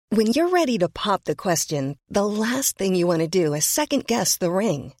When you're ready to pop the question, the last thing you want to do is second-guess the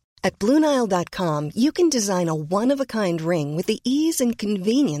ring. At BlueNile.com, you can design a one-of-a-kind ring with the ease and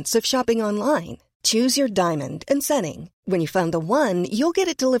convenience of shopping online. Choose your diamond and setting. When you find the one, you'll get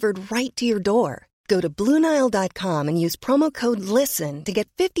it delivered right to your door. Go to BlueNile.com and use promo code LISTEN to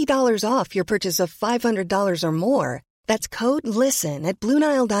get $50 off your purchase of $500 or more. That's code LISTEN at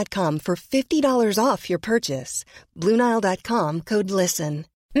BlueNile.com for $50 off your purchase. BlueNile.com, code LISTEN.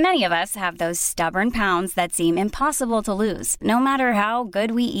 Many of us have those stubborn pounds that seem impossible to lose, no matter how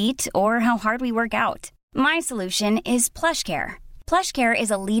good we eat or how hard we work out. My solution is PlushCare. PlushCare is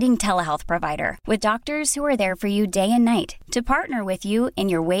a leading telehealth provider with doctors who are there for you day and night to partner with you in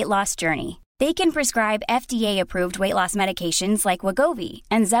your weight loss journey. They can prescribe FDA-approved weight loss medications like Wegovy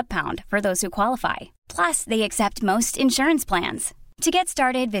and Zepbound for those who qualify. Plus, they accept most insurance plans. To get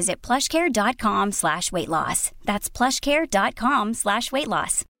started, visit plushcare.com/weightloss. That's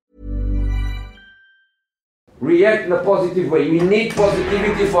plushcare.com/weightloss. React in a positive way. We need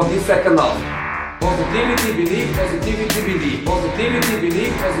positivity for this second half. Positivity, believe, positivity, believe. Positivity,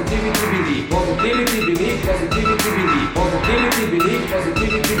 believe, positivity, believe. Positivity, believe, positivity, believe. Positivity, believe,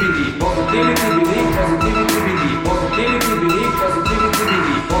 positivity, believe. Positivity, believe, positivity, believe. Positivity, believe, positivity,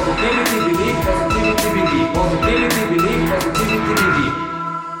 believe. Positivity, believe, positivity, believe. Positivity, believe, positivity, believe.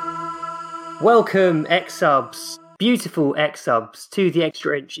 Welcome, xSubs, beautiful xSubs, to the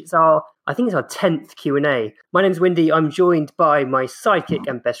Extra Inch. I think it's our 10th Q&A. My name's Windy. I'm joined by my sidekick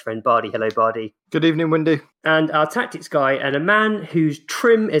and best friend, Bardi. Hello, Bardi. Good evening, Windy. And our tactics guy, and a man whose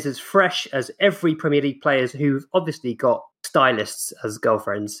trim is as fresh as every Premier League players who've obviously got stylists as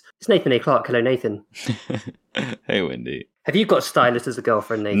girlfriends. It's Nathan A. Clark. Hello, Nathan. Hey, Windy. Have you got a stylist as a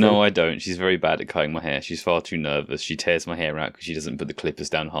girlfriend, Nathan? No, I don't. She's very bad at cutting my hair. She's far too nervous. She tears my hair out because she doesn't put the clippers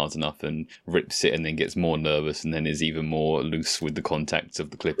down hard enough and rips it and then gets more nervous and then is even more loose with the contacts of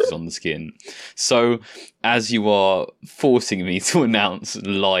the clippers on the skin. So, as you are forcing me to announce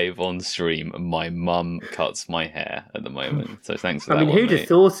live on stream, my mum cuts my hair at the moment. So thanks for that. Who'd have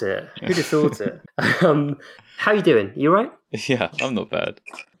thought it? Who'd have thought it? How you doing? You all right? Yeah, I'm not bad.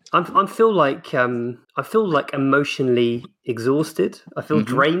 I feel like emotionally exhausted. I feel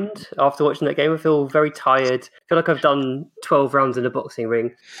drained after watching that game. I feel very tired. I feel like I've done 12 rounds in a boxing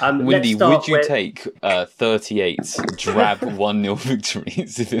ring. Windy, would you take 38 drab 1-0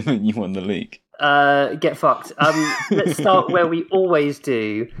 victories if it meant you won the league? Get fucked. Let's start where we always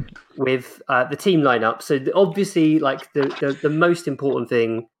do, with the team lineup. So obviously, like the most important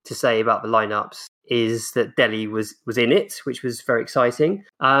thing to say about the lineups is that Delhi was in it, which was very exciting.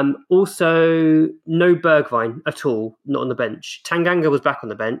 Also, no Bergwijn at all, not on the bench. Tanganga was back on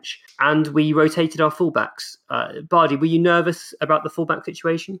the bench, and we rotated our fullbacks. Bardi, were you nervous about the fullback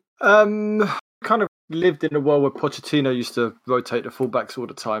situation? Kind of lived in a world where Pochettino used to rotate the fullbacks all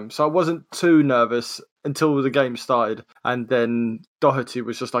the time, so I wasn't too nervous until the game started, and then Doherty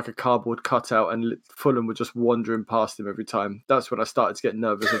was just like a cardboard cutout and Fulham were just wandering past him every time. That's when I started to get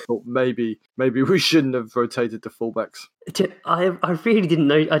nervous. I thought maybe we shouldn't have rotated the fullbacks. I really didn't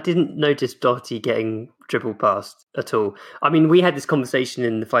know. I didn't notice Doherty getting dribbled past at all. I mean, we had this conversation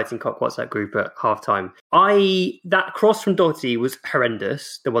in the Fighting Cock WhatsApp group at halftime. That cross from Doherty was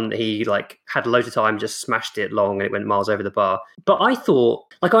horrendous. The one that he had loads of time, just smashed it long, and it went miles over the bar. But I thought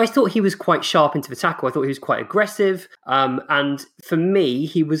he was quite sharp into the tackle. I thought he was quite aggressive. And for me,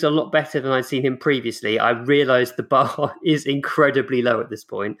 he was a lot better than I'd seen him previously. I realised the bar is incredibly low at this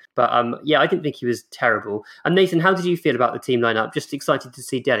point. But I didn't think he was terrible. And Nathan, how did you feel about the team lineup? Just excited to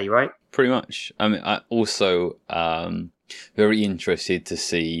see Delhi, right? Pretty much. I mean, I also very interested to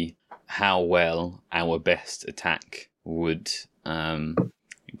see how well our best attack would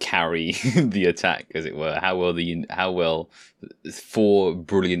carry the attack, as it were. How well 4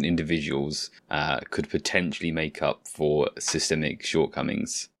 brilliant individuals could potentially make up for systemic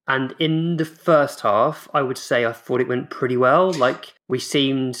shortcomings. And in the first half, I would say I thought it went pretty well. We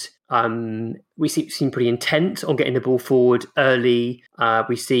seemed pretty intent on getting the ball forward early.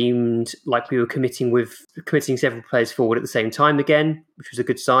 We seemed like we were committing several players forward at the same time again, which was a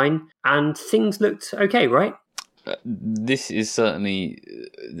good sign. And things looked okay, right? This is certainly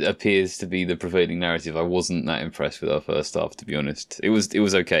appears to be the prevailing narrative. I wasn't that impressed with our first half, to be honest. It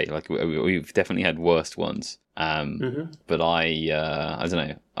was okay. We've definitely had worse ones. But I don't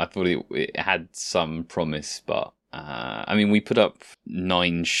know. I thought it had some promise, but we put up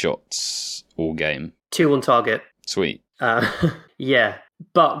 9 shots all game. 2 on target. Sweet. Yeah,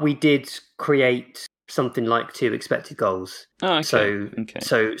 but we did create something like 2 expected goals. Oh, okay.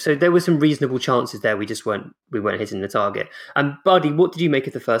 So there were some reasonable chances there. We weren't hitting the target. And Buddy, what did you make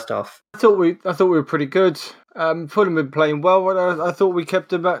of the first half? I thought we were pretty good. Fulham been playing well. I thought we kept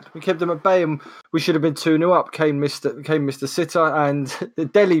them at bay, and we should have been 2-0 up. Kane missed a sitter, and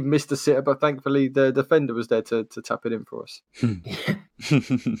Delhi missed a sitter, but thankfully the defender was there to tap it in for us.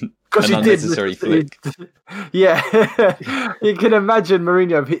 Because An unnecessary flick. Yeah, you can imagine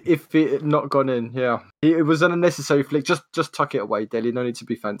Mourinho if it had not gone in. Yeah, it was an unnecessary flick. Just tuck it away, Delhi. No need to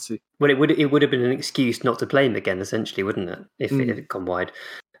be fancy. Well, it would have been an excuse not to play him again, essentially, wouldn't it? If it had gone wide.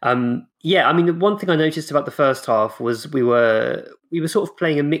 Yeah, I mean, the one thing I noticed about the first half was we were sort of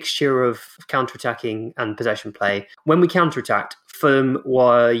playing a mixture of counter-attacking and possession play. When we counter-attacked, Fulham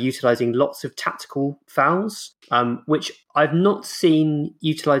were utilising lots of tactical fouls, which I've not seen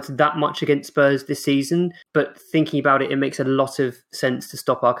utilised that much against Spurs this season. But thinking about it, it makes a lot of sense to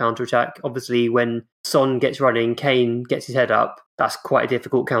stop our counter-attack. Obviously, when Son gets running, Kane gets his head up, that's quite a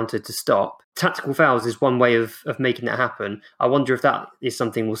difficult counter to stop. Tactical fouls is one way of making that happen. I wonder if that is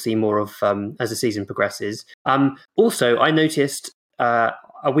something we'll see more of as the season progresses. Also, I noticed a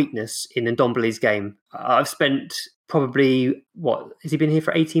weakness in Ndombele's game. I've spent probably, has he been here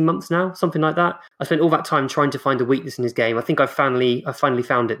for 18 months now? Something like that. I spent all that time trying to find a weakness in his game. I think I've finally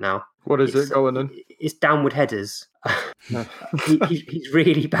found it now. What is it going on? It's downward headers. He's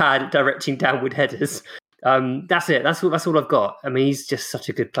really bad at directing downward headers. That's it. That's all I've got. I mean, he's just such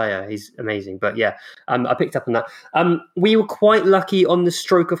a good player. He's amazing. But yeah, I picked up on that. We were quite lucky on the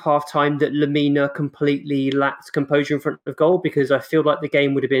stroke of half time that Lamina completely lacked composure in front of goal, because I feel like the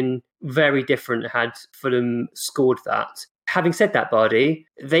game would have been very different had Fulham scored that. Having said that, Bardi,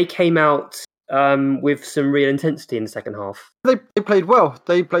 they came out with some real intensity in the second half. They played well.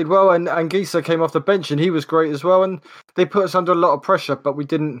 And Gisa came off the bench and he was great as well. And they put us under a lot of pressure, but we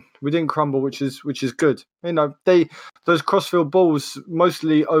didn't crumble, which is good. You know, those crossfield balls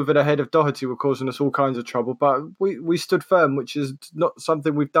mostly over the head of Doherty were causing us all kinds of trouble, but we stood firm, which is not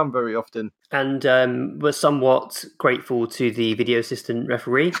something we've done very often. And we're somewhat grateful to the video assistant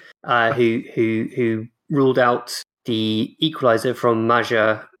referee who ruled out the equaliser from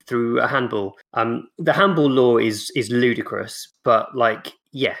Maja through a handball. The handball law is ludicrous, but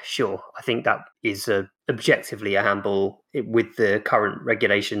yeah, sure. I think that is objectively a handball with the current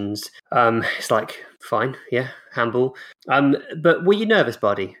regulations. It's fine, yeah, handball. But were you nervous,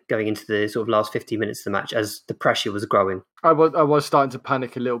 Bardi, going into the sort of last 15 minutes of the match as the pressure was growing? I was starting to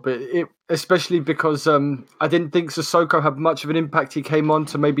panic a little bit, especially because I didn't think Sissoko had much of an impact. He came on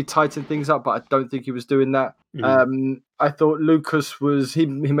to maybe tighten things up, but I don't think he was doing that. I thought Lucas he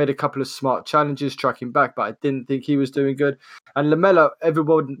made a couple of smart challenges tracking back, but I didn't think he was doing good. And Lamela,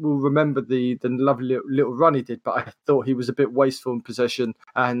 everyone will remember the lovely little run he did, but I thought he was a bit wasteful in possession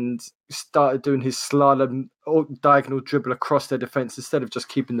and started doing his slalom or diagonal dribble across their defence instead of just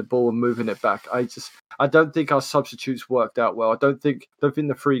keeping the ball and moving it back. I don't think our substitutes worked out well. I don't think the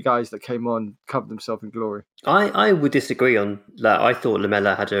 3 guys that came on covered themselves in glory. I would disagree on that. I thought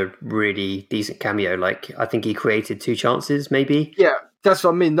Lamela had a really decent cameo. I think he created 2 chances, maybe. Yeah, that's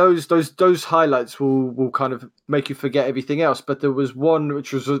what I mean. Those highlights will kind of make you forget everything else. But there was one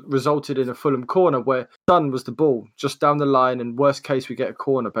which resulted in a Fulham corner where Son was the ball just down the line, and worst case we get a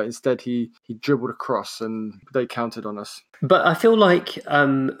corner. But instead he dribbled across and they counted on us. But I feel like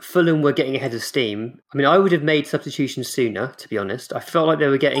Fulham were getting ahead of steam. I mean, I would have made substitutions sooner, to be honest. I felt like they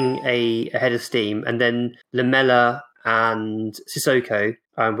were getting ahead of steam, and then Lamela and Sissoko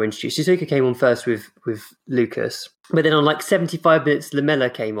were introduced. Sissoko came on first with Lucas, but then on 75 minutes, Lamela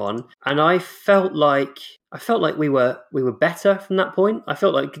came on, and I felt like we were better from that point. I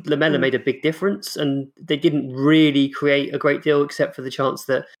felt like Lamela made a big difference, and they didn't really create a great deal except for the chance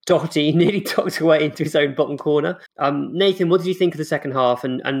that Doherty nearly tucked away into his own bottom corner. Nathan, what did you think of the second half,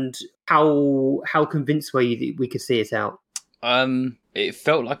 and how convinced were you that we could see it out? It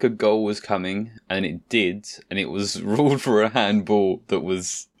felt like a goal was coming, and it did, and it was ruled for a handball that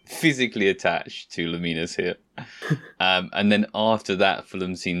was physically attached to Lamina's hip. And then after that,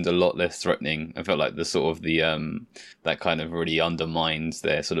 Fulham seemed a lot less threatening. I felt like that kind of really undermines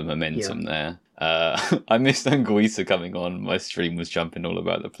their sort of momentum there. I missed Anguissa coming on. My stream was jumping all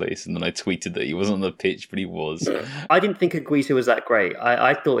about the place, and then I tweeted that he wasn't on the pitch, but he was. I didn't think Anguissa was that great.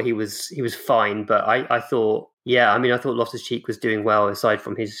 I thought he was fine, but I thought, yeah, I mean, I thought Loftus-Cheek was doing well aside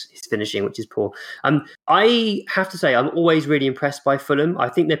from his finishing, which is poor. I have to say, I'm always really impressed by Fulham. I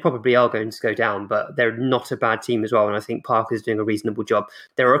think they probably are going to go down, but they're not a bad team as well, and I think Parker's doing a reasonable job.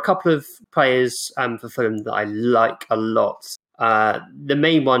 There are a couple of players for Fulham that I like a lot. The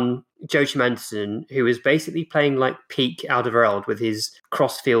main one, Joachim Andersen, who is basically playing like peak Alderweireld with his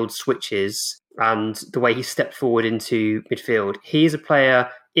crossfield switches and the way he stepped forward into midfield. He is a player,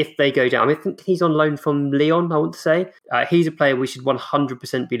 if they go down, I think he's on loan from Lyon, I want to say. He's a player we should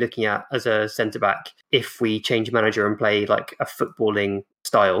 100% be looking at as a centre-back if we change manager and play like a footballing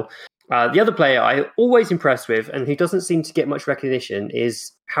style. The other player I'm always impressed with, and who doesn't seem to get much recognition,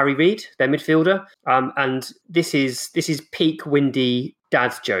 is Harry Reid, their midfielder. And this is peak Windy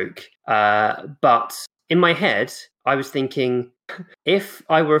dad's joke. But in my head, I was thinking, if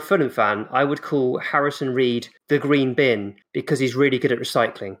I were a Fulham fan, I would call Harrison Reid the green bin because he's really good at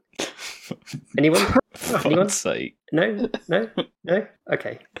recycling. Anyone? For God's sake. No?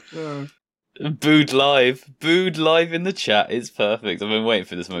 Okay. Booed live in the chat. It's perfect. I've been waiting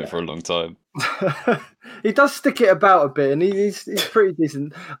for this moment for a long time. He does stick it about a bit, and he's pretty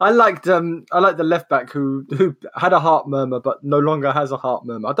decent. I like the left back who had a heart murmur, but no longer has a heart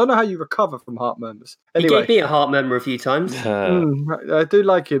murmur. I don't know how you recover from heart murmurs. Anyway, he gave me a heart murmur a few times. I do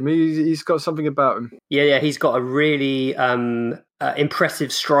like him. He's got something about him. Yeah, he's got a really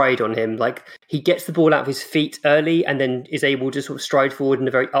impressive stride on him. Like, he gets the ball out of his feet early and then is able to sort of stride forward in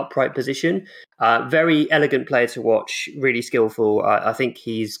a very upright position. Very elegant player to watch, really skillful. I think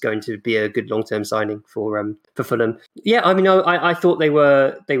he's going to be a good long-term signing for Fulham. Yeah, I mean, I thought they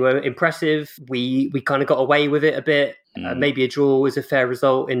were impressive. We kind of got away with it a bit. Maybe a draw was a fair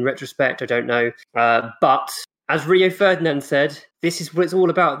result in retrospect. I don't know. But as Rio Ferdinand said, this is what it's all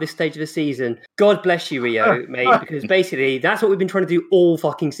about at this stage of the season. God bless you, Rio, mate, because basically that's what we've been trying to do all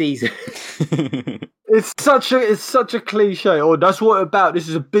fucking season. It's such a cliche. Or that's what about. This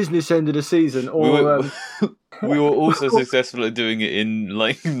is a business end of the season. Or we were also successful at doing it in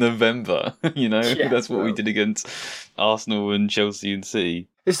like November. That's what we did against Arsenal and Chelsea and City.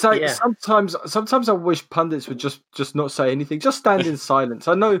 It's like sometimes I wish pundits would just not say anything, just stand in silence.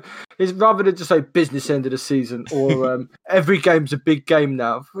 I know it's rather than just say business end of the season or every game's a big game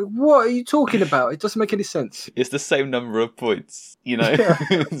now. What are you talking about? It doesn't make any sense. It's the same number of points, Yeah.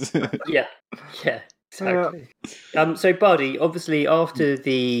 Exactly. So, Bardi, obviously, after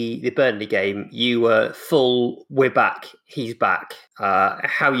the Burnley game, you were full, we're back, he's back.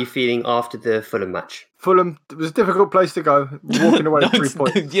 How are you feeling after the Fulham match? Fulham, it was a difficult place to go, walking away with 3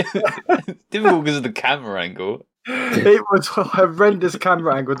 points. Yeah, difficult because of the camera angle. It was a horrendous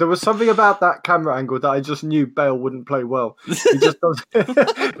camera angle. There was something about that camera angle that I just knew Bale wouldn't play well. He just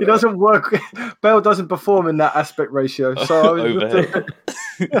doesn't. He doesn't work. Bale doesn't perform in that aspect ratio. So overhead,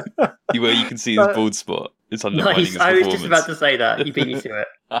 where you can see his bald spot. It's undermining his performance. I was just about to say that. You beat me to it.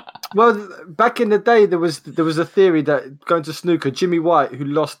 Well, back in the day, there was a theory that going to snooker, Jimmy White, who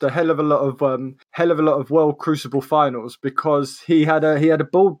lost a hell of a lot of World Crucible finals because he had a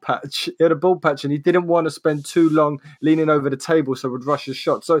bald patch. He had a bald patch, and he didn't want to spend too long leaning over the table, so would rush his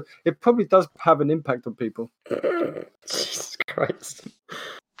shot. So it probably does have an impact on people. Jesus Christ.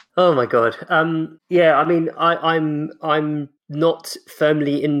 Oh my God. Yeah, I mean, I'm not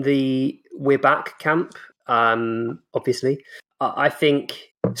firmly in the we're back camp. Obviously, I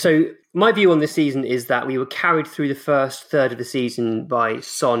think so. My view on this season is that we were carried through the first third of the season by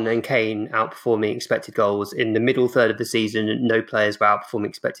Son and Kane outperforming expected goals. In the middle third of the season, no players were outperforming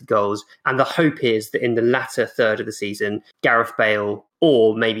expected goals. And the hope is that in the latter third of the season, Gareth Bale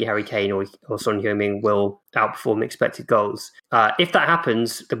or maybe Harry Kane or Son Heung-min will outperform expected goals. If that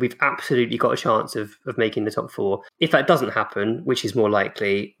happens, then we've absolutely got a chance of making the top four. If that doesn't happen, which is more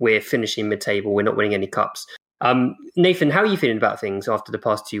likely, we're finishing mid-table, we're not winning any cups. Nathan, how are you feeling about things after the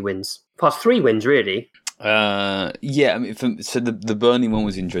past 2 wins? Past 3 wins, really? Yeah, I mean, so the Burnley one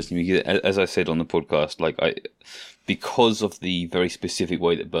was interesting because, as I said on the podcast, because of the very specific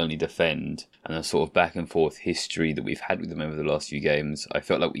way that Burnley defend and the sort of back and forth history that we've had with them over the last few games, I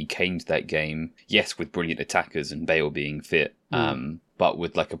felt like we came to that game, yes, with brilliant attackers and Bale being fit, but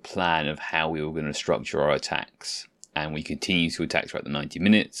with like a plan of how we were going to structure our attacks. And we continued to attack throughout the 90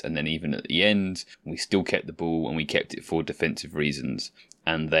 minutes. And then even at the end, we still kept the ball and we kept it for defensive reasons.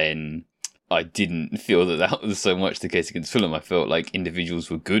 And then I didn't feel that was so much the case against Fulham. I felt like individuals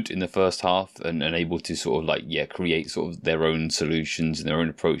were good in the first half and able to sort of create sort of their own solutions and their own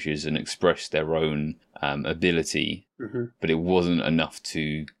approaches and express their own ability. Mm-hmm. But it wasn't enough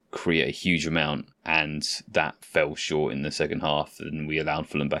to create a huge amount, and that fell short in the second half, and we allowed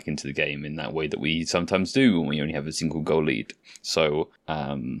Fulham back into the game in that way that we sometimes do when we only have a single goal lead. So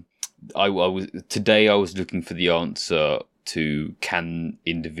I was looking for the answer to can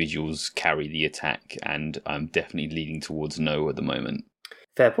individuals carry the attack, and I'm definitely leaning towards no at the moment.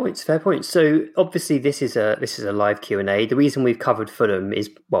 Fair points. So obviously this is a live Q&A. The reason we've covered Fulham is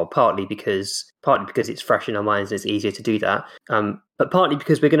partly because it's fresh in our minds and it's easier to do that. but partly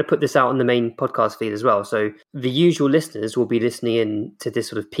because we're going to put this out on the main podcast feed as well. So the usual listeners will be listening in to this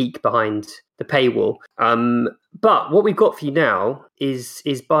sort of peek behind the paywall. But what we've got for you now is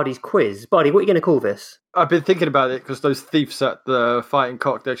Bardi's quiz. Bardi, what are you going to call this? I've been thinking about it because those thieves at the Fighting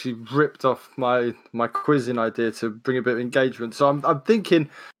Cock, they actually ripped off my quizzing idea to bring a bit of engagement. So I'm thinking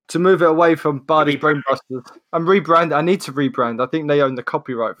to move it away from Bardi's Brainbusters. I'm rebrand. I need to rebrand. I think they own the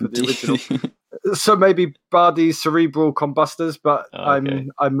copyright for the original. So maybe Bardi's Cerebral Combusters, but okay.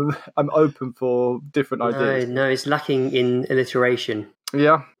 I'm open for different ideas. No, it's lacking in alliteration.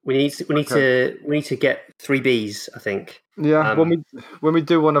 Yeah, we need to get 3 Bs, I think. Yeah, when we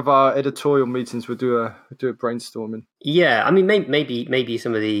do one of our editorial meetings, we'll do a brainstorming. Yeah, I mean maybe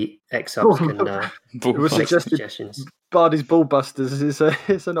some of the xSubs can make suggestions. Bardi's Ballbusters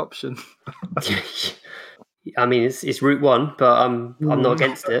is an option. I mean it's route 1, but I'm not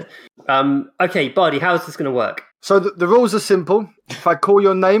against it. Okay, Bardi, how is this going to work? So the rules are simple. If I call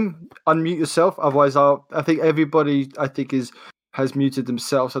your name, unmute yourself. Otherwise, I think everybody has muted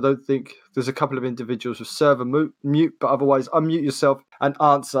themselves. I don't think there's a couple of individuals with server mute, but otherwise unmute yourself and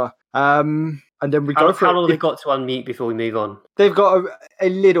answer. And then we go for how long have they got to unmute before we move on? They've got a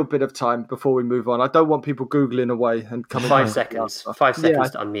little bit of time before we move on. I don't want people Googling away and coming. 5 seconds. 5 seconds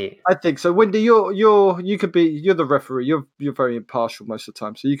to unmute. I think so. Wendy, you're the referee. You're very impartial most of the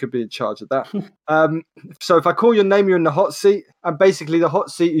time, so you could be in charge of that. So if I call your name, you're in the hot seat, and basically the hot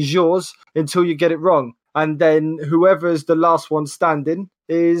seat is yours until you get it wrong. And then whoever is the last one standing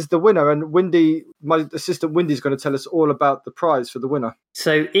is the winner. And Wendy, my assistant Wendy, is going to tell us all about the prize for the winner.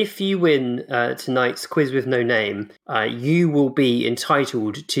 So if you win tonight's quiz with no name, you will be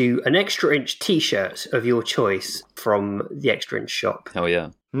entitled to an Extra Inch T-shirt of your choice from the Extra Inch shop. Oh,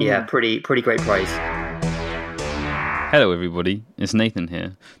 yeah. Yeah, pretty great prize. Hello everybody, it's Nathan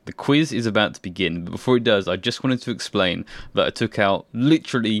here. The quiz is about to begin, but before it does, I just wanted to explain that I took out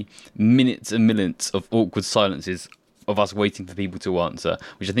literally minutes and minutes of awkward silences of us waiting for people to answer,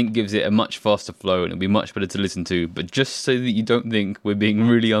 which I think gives it a much faster flow and it'll be much better to listen to, but just so that you don't think we're being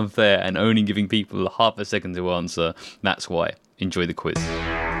really unfair and only giving people half a second to answer, that's why. Enjoy the quiz.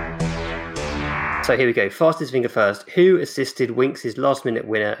 So here we go. Fastest finger first. Who assisted Winks' last-minute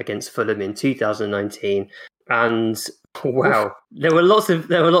winner against Fulham in 2019? And wow, there were lots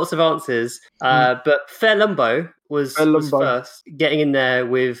of answers. But Fair Lumbo was first, getting in there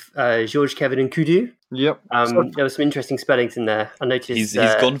with George, Kevin, and Kudu. Yep. There were some interesting spellings in there. I noticed he's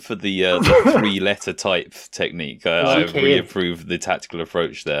gone for the 3-letter type technique. I really approve the tactical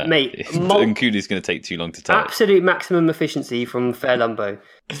approach there. Mate, and Kudu's going to take too long to type. Absolute maximum efficiency from Fair Lumbo.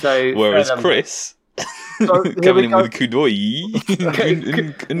 So whereas Chris. Coming in with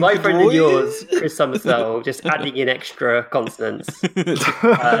Kudoi. My friend and yours, Chris Somerset, just adding in extra consonants to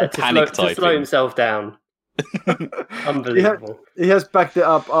slow himself down. Unbelievable. He has backed it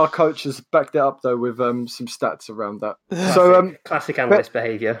up. Our coach has backed it up though with some stats around that. So classic analyst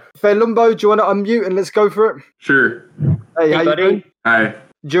behaviour. Fair Lumbo, do you want to unmute and let's go for it? Sure. Hey how buddy. You doing? Hi.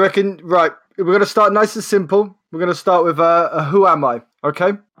 Do you reckon? Right, we're going to start nice and simple. We're going to start with who am I?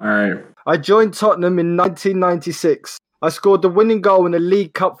 Okay. All right. I joined Tottenham in 1996. I scored the winning goal in the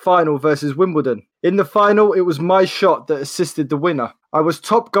League Cup final versus Wimbledon. In the final, it was my shot that assisted the winner. I was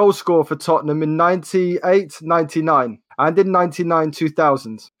top goal scorer for Tottenham in 98-99 and in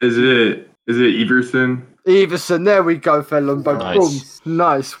 99-2000. Is it Everson? Everson, there we go, fella. Nice. Boom.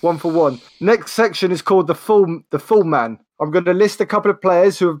 Nice, 1 for 1. Next section is called the full man. I'm going to list a couple of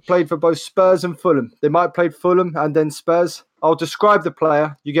players who have played for both Spurs and Fulham. They might have played Fulham and then Spurs. I'll describe the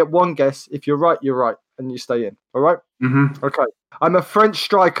player. You get one guess. If you're right, you're right. And you stay in. All right? Mm-hmm. Okay. I'm a French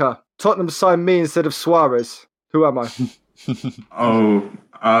striker. Tottenham signed me instead of Suarez. Who am I?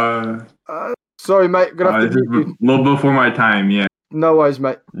 Sorry, mate. I'm gonna have to this is a little before my time, yeah. No worries,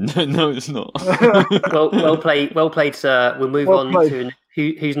 mate. No, it's not. well played, sir. We'll move on to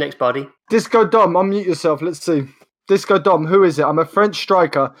who's next, buddy. Disco Dom, unmute yourself. Let's see. Disco Dom, who is it? I'm a French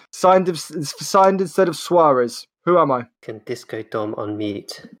striker. Signed instead of Suarez. Who am I? Can Disco Dom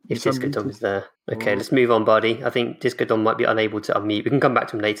unmute? If Disco Dom is there. Okay, let's move on, buddy. I think Disco Dom might be unable to unmute. We can come back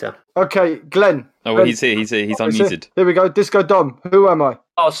to him later. Okay, Glenn. Oh, well, he's here. He's unmuted. Here we go. Disco Dom. Who am I?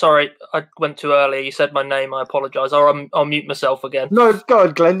 Oh, sorry. I went too early. You said my name. I apologise. I'll mute myself again. No, go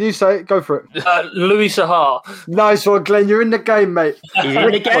on, Glenn. You say it. Go for it. Louis Sahar. Nice one, Glenn. You're in the game, mate. He's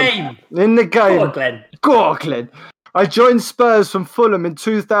in the game. In the game. Go on, Glenn. Go on, Glenn. I joined Spurs from Fulham in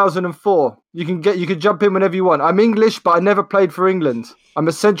 2004. You can jump in whenever you want. I'm English, but I never played for England. I'm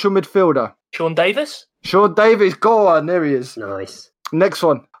a central midfielder. Sean Davis? Sean Davis, go on, there he is. Nice. Next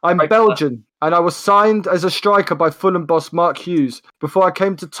one. I'm Belgian, and I was signed as a striker by Fulham boss Mark Hughes before I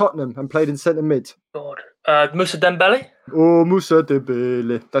came to Tottenham and played in centre mid. God. Moussa Dembele. Oh, Moussa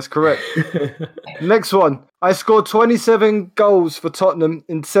Dembele. That's correct. Next one. I scored 27 goals for Tottenham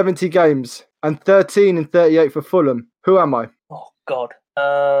in 70 games and 13 in 38 for Fulham. Who am I? Oh God.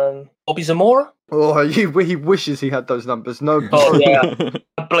 Bobby Zamora. Oh, he wishes he had those numbers. No. Oh yeah.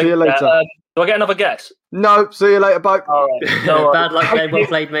 See you later. Do I get another guess? No. See you later, bye. All right. No, Bad luck, Ben. Well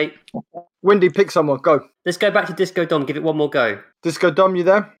played, mate. Windy, pick someone. Go. Let's go back to Disco Dom. Give it one more go. Disco Dom, you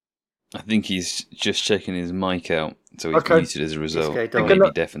there? I think he's just checking his mic out, so he's Okay. muted as a result. Disco Dom.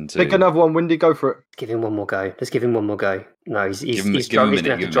 Maybe deafened too. Pick another one, Windy. Go for it. Give him one more go. Let's give him one more go. No, he's Give him a going to minute, have to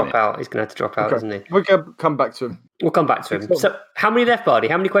give him a drop minute. out. He's going to have to drop out, Okay. isn't he? We're going to come back to him. We'll come back to him. So, how many left, Bardi?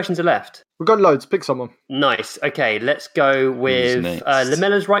 How many questions are left? We've got loads. Pick someone. Nice. Okay, let's go with next?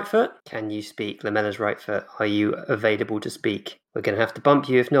 Lamella's right foot. Can you speak Lamella's right foot? Are you available to speak? We're going to have to bump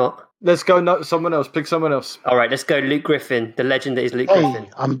you if not. Let's go. Someone else. Pick someone else. All right, let's go Luke Griffin, the legend that is Luke Griffin. Hey,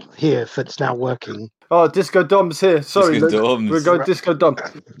 I'm here if it's now working. Oh, Disco Dom's here. Sorry, Disco Luke. Dom's. We'll go Disco Dom.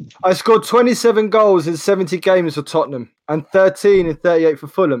 I scored 27 goals in 70 games for Tottenham and 13 in 38 for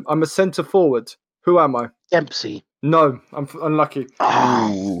Fulham. I'm a centre forward. Who am I? Dempsey. No, I'm unlucky.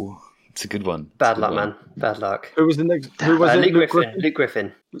 Ooh, it's a good one. Bad luck, man. Bad luck. Who was the next? Who was it? Luke Griffin. Luke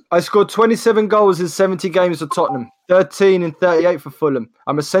Griffin. I scored 27 goals in 70 games for Tottenham, 13 in 38 for Fulham.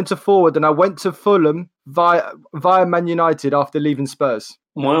 I'm a centre forward, and I went to Fulham via Man United after leaving Spurs.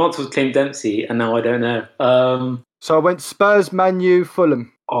 My answer was Clint Dempsey, and now I don't know. So I went Spurs, Man U,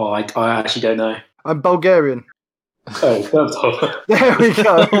 Fulham. I actually don't know. I'm Bulgarian. Oh, first off. There we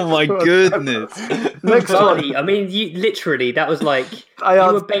go. Oh my goodness! Next one. Bardi, I mean, you literally, that was like, you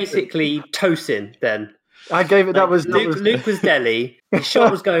were basically toasting then. I gave it. Luke was Delhi, his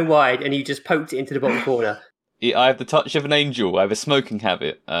shot was going wide, and you just poked it into the bottom corner. Yeah, I have the touch of an angel. I have a smoking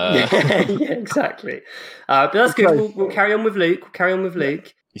habit. Yeah, exactly. But that's good. Okay. We'll carry on with Luke.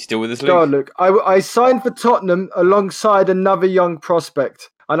 You still with us, Luke? Go on, Luke. I signed for Tottenham alongside another young prospect,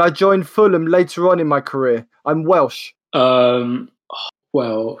 and I joined Fulham later on in my career. I'm Welsh.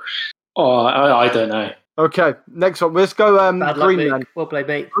 Welsh. Oh, I don't know. Okay, next one. Let's go. Bad luck, Green Luke. Man. Well played,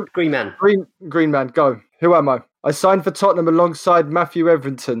 mate. Green Man. Green Man. Go. Who am I? I signed for Tottenham alongside Matthew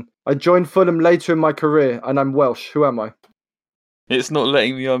Everton. I joined Fulham later in my career, and I'm Welsh. Who am I? It's not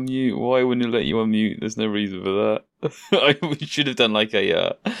letting me unmute. Why wouldn't it let you unmute? There's no reason for that. We should have done like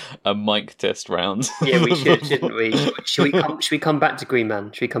a mic test round. Yeah, we should, shouldn't we? Should we come back to Green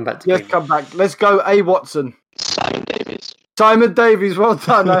Man? Should we come back to Yes, Green Man? come back. Let's go. A. Watson. Simon Davies. Simon Davies. Well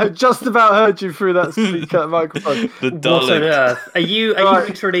done. I just about heard you through that speaker microphone. The What on Dalek. earth? Are you Right.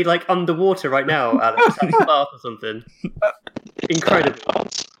 literally like underwater right now, Alex? Having a bath or something? Incredible.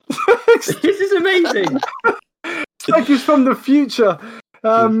 This is amazing. Like he's from the future.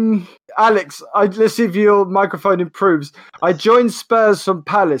 Alex, let's see if your microphone improves. I joined Spurs from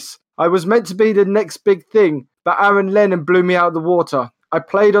Palace. I was meant to be the next big thing, but Aaron Lennon blew me out of the water. I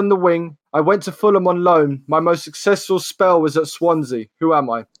played on the wing. I went to Fulham on loan. My most successful spell was at Swansea. Who am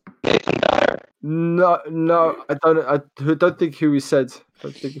I? Nathan Dyer. No, I don't think who he said. I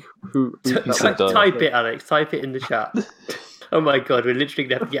don't think who that was. Type it, Alex. Type it in the chat. Oh my god, we're literally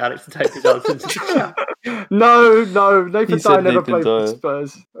going to have to get Alex to type his answer into the chat. No, Nathan He said Dyer never Nathan played for Dyer.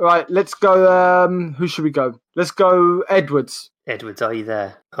 Spurs. All right, let's go. Who should we go? Let's go Edwards. Edwards, are you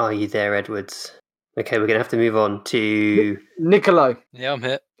there? Are you there, Edwards? Okay, we're going to have to move on to... Nikolai. Yeah, I'm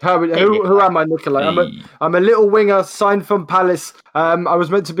here. Who am I, Nikolai? Hey. I'm a little winger signed from Palace. I was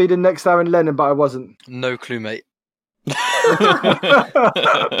meant to be the next Aaron Lennon, but I wasn't. No clue, mate. It's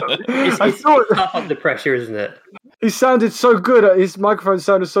I thought tough under pressure, isn't it? he sounded so good. His microphone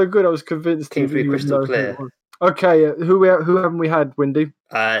sounded so good. I was convinced Seems to be he would crystal know who clear. it was. Okay, who haven't we had, Windy?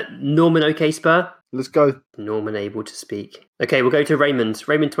 Norman OK Spur? Let's go. Norman able to speak. Okay, we'll go to Raymond.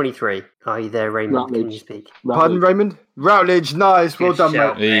 Raymond 23. Are you there, Raymond? Can Routledge. you speak? Pardon, Raymond? Routledge, nice. Well Good done,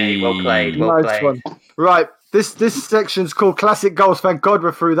 shout, mate. mate. Well played. Well Nice played. one. Right, this section's called Classic Goals. Thank God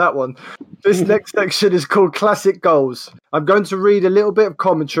we're through that one. This next section is called Classic Goals. I'm going to read a little bit of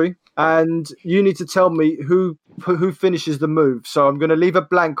commentary, and you need to tell me who finishes the move. So I'm going to leave a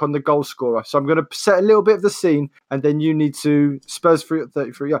blank on the goal scorer. So I'm going to set a little bit of the scene, and then you need to Spurs 3 at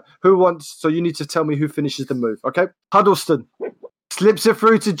 33. Yeah, so you need to tell me who finishes the move. Okay, Huddleston slips it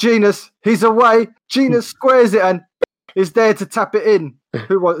through to Genus. He's away. Genus squares it and is there to tap it in.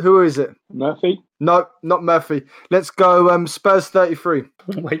 Who is it? Murphy. No, not Murphy. Let's go Spurs 33.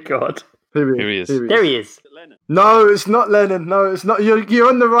 Oh my god. Here Here he is. There he is. No, it's not Lennon. No, it's not. You're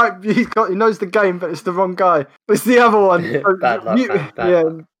on the right. He knows the game, but it's the wrong guy. It's the other one. Bad luck, man. Bad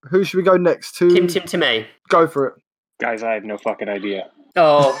luck. Who should we go next? Tim Timay. Go for it. Guys, I have no fucking idea.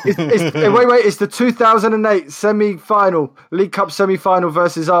 Oh, Wait. It's the 2008 semi-final, League Cup semi-final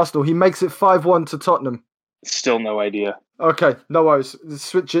versus Arsenal. He makes it 5-1 to Tottenham. Still no idea. Okay, no worries.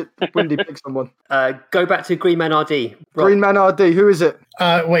 Switch it. Windy, pick someone. Go back to Green Man RD. Green Man RD, who is it?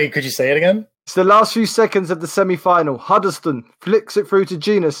 Wait, could you say it again? It's the last few seconds of the semi-final. Huddleston flicks it through to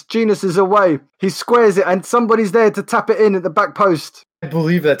Genus. Genus is away. He squares it, and somebody's there to tap it in at the back post. I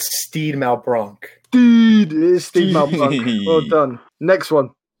believe that's Steed Malbronk. Dude, it is Steve Malbronk. Well done. Next one.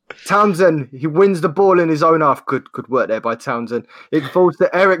 Townsend, he wins the ball in his own half. Good work there by Townsend. It falls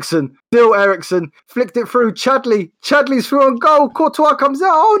to Ericsson. Still Ericsson. Flicked it through. Chadley's through on goal. Courtois comes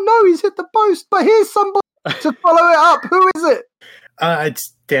out. Oh no, he's hit the post. But here's somebody to follow it up. Who is it?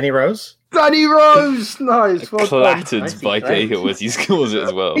 It's Danny Rose. Danny Rose. Nice. Well clattered by Cahill as he scores it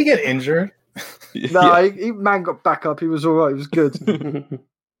as well. He get injured. No, man got back up. He was all right. It was good.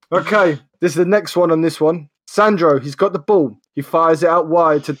 Okay, this is the next one on this one. Sandro, he's got the ball. He fires it out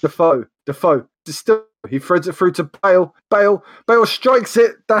wide to Defoe. He threads it through to Bale. Bale strikes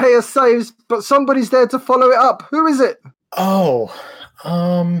it. De Gea saves, but somebody's there to follow it up. Who is it? Oh,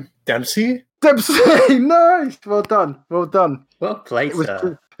 Dempsey? Dempsey! Nice! Well done. Well played,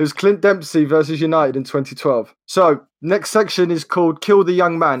 sir. It was Clint Dempsey versus United in 2012. So, next section is called Kill the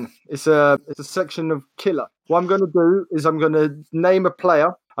Young Man. It's a section of killer. What I'm going to do is I'm going to name a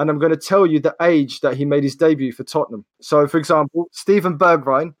player and I'm going to tell you the age that he made his debut for Tottenham. So, for example, Steven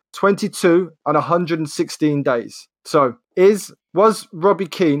Bergwijn, 22 and 116 days. So, was Robbie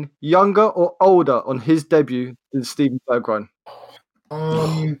Keane younger or older on his debut than Steven Bergwijn?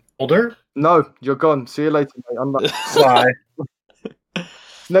 Older? No, you're gone. See you later, mate. I'm not. Why?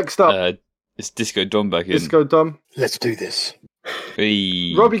 Next up. It's Disco Dom back in. Disco Dom. Let's do this.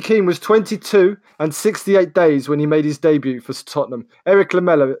 Hey. Robbie Keane was 22 and 68 days when he made his debut for Tottenham. Eric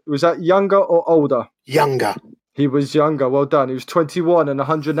Lamela, was that younger or older? Younger. He was younger. Well done. He was 21 and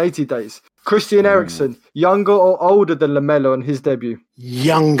 180 days. Christian Eriksen, younger or older than Lamela on his debut?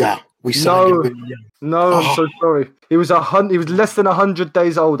 Younger. We signed him with young. No, I'm so sorry. He was less than 100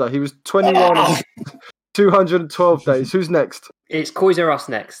 days older. He was 21 and 212 days. Who's next? It's Koiser Us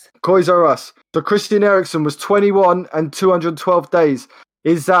next. Koiser Us. So Christian Eriksen was 21 and 212 days.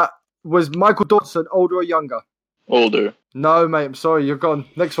 Was Michael Dawson older or younger? Older. No, mate. I'm sorry. You're gone.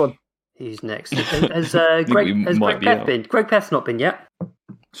 Next one. Who's next? Has Greg Peth been? Greg Peth's not been yet.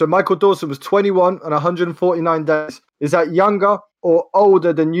 So Michael Dawson was 21 and 149 days. Is that younger or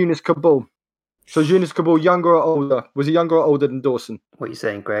older than Yunus Kabul? So Yunus Kabul, younger or older? Was he younger or older than Dawson? What are you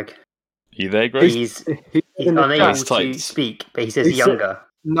saying, Greg? Are you there, Greg? He's unable to speak, but he says younger.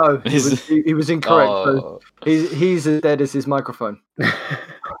 No, he was incorrect. Oh. So he's as dead as his microphone.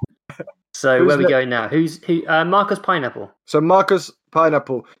 So where we go now? Who? Marcus Pineapple. So Marcus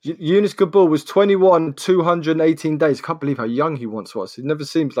Pineapple. Yunus Kabul was 21, 218 days. I can't believe how young he once was. It never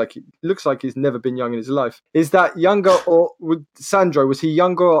seems like it looks like he's never been young in his life. Is that younger or Sandro? Was he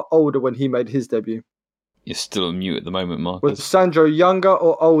younger or older when he made his debut? You're still on mute at the moment, Marcus. Was Sandro younger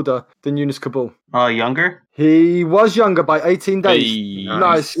or older than Yunus Kabul? Younger. He was younger by 18 days. Hey.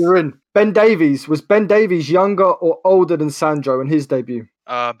 Nice, you're in. Ben Davies. Was Ben Davies younger or older than Sandro in his debut?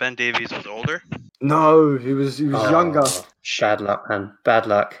 Ben Davies was older. No, he was younger. Bad luck, man. Bad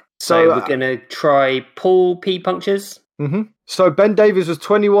luck. So we're going to try Paul P. Punctures. Mm-hmm. So Ben Davies was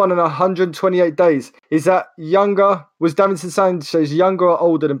 21 and 128 days. Is that younger? Was Davinson Sanchez younger or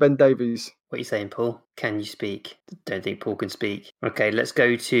older than Ben Davies? What are you saying, Paul? Can you speak? Don't think Paul can speak. Okay, let's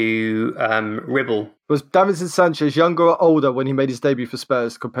go to Ribble. Was Davinson Sanchez younger or older when he made his debut for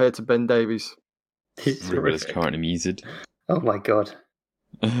Spurs compared to Ben Davies? Ribble is currently muted. Oh my god.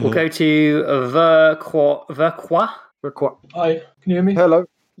 We'll go to Verquois. Hi, can you hear me? Hello.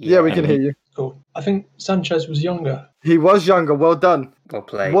 Yeah, we can hear you. Cool. I think Sanchez was younger. He was younger. Well done. Well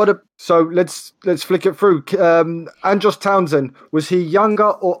played. So let's flick it through. Andros Townsend, was he younger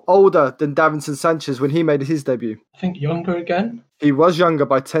or older than Davinson Sanchez when he made his debut? I think younger again. He was younger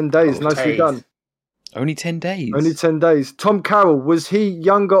by 10 days. Nicely done. Only 10 days? Only 10 days. Tom Carroll, was he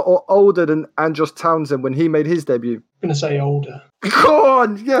younger or older than Andros Townsend when he made his debut? I'm going to say older. Go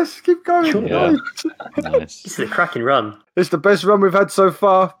on. Yes, keep going. Yeah. Nice. This is a cracking run. It's the best run we've had so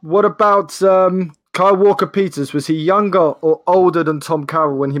far. What about Kyle Walker-Peters? Was he younger or older than Tom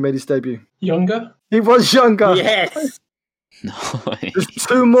Carroll when he made his debut? Younger. He was younger. Yes. Nice. There's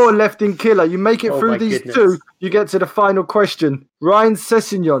two more left in Killer. You make it through these two, you get to the final question. Ryan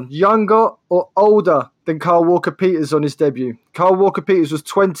Sessegnon, younger or older than Kyle Walker-Peters on his debut? Kyle Walker-Peters was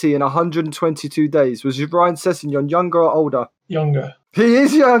 20 and 122 days. Was Ryan Sessegnon younger or older? Younger. He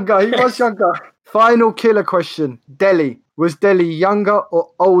is younger. He was younger. Final Killer question. Delhi. Was Delhi younger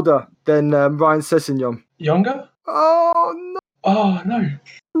or older than Ryan Sessegnon? Younger? Oh, no. Oh, no.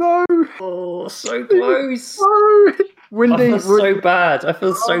 No. Oh, so close. No. Windy, I feel so bad. I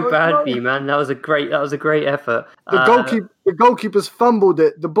feel so bad for you, man. That was a great effort. The goalkeeper's fumbled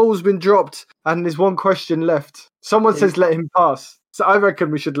it. The ball's been dropped, and there's one question left. Someone says let him pass. So I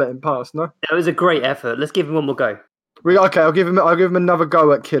reckon we should let him pass. No, it was a great effort. Let's give him one more go. I'll give him another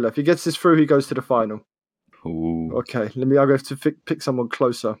go at Killer. If he gets this through, he goes to the final. Ooh. Okay, I'll go to pick someone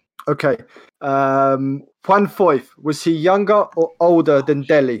closer. Okay, Juan Foyth, was he younger or older than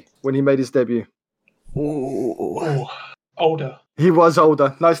Dele when he made his debut? Ooh, older. He was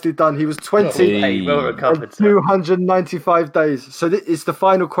older. Nicely done. He was 20 well recovered, 295 days. So it's the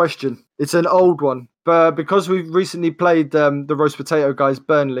final question. It's an old one. But because we've recently played the roast potato guys,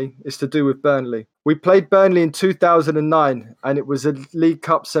 Burnley, it's to do with Burnley. We played Burnley in 2009, and it was a League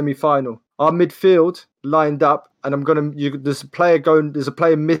Cup semi-final. Our midfield lined up, and there's a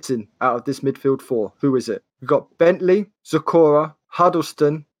player missing out of this midfield four. Who is it? We've got Bentley, Zakora,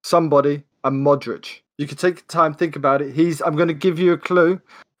 Huddleston, somebody, and Modric. You can take time, think about it. I'm going to give you a clue.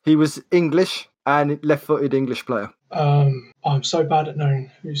 He was English and left-footed English player. I'm so bad at knowing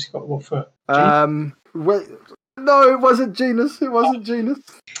who's got what foot. Wait, no, it wasn't Genus. It wasn't Genus.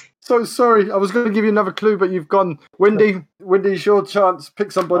 So sorry. I was going to give you another clue, but you've gone. Wendy's your chance.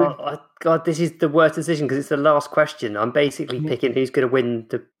 Pick somebody. Oh, God, this is the worst decision because it's the last question. I'm basically picking who's going to win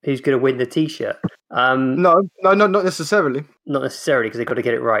the T-shirt. No, not necessarily. Not necessarily because they've got to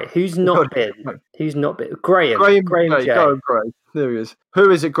get it right. Who's not been? Graham. Graham J. Go, Graham. There he is. Who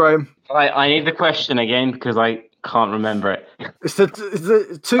is it, Graham? I need the question again because I can't remember it. It's the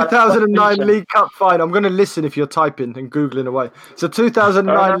 2009 League Cup final. I'm going to listen if you're typing and Googling away. It's a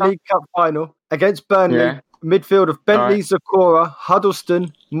 2009 League Cup final against Burnley. Yeah. Midfield of Bentley, right. Zakora,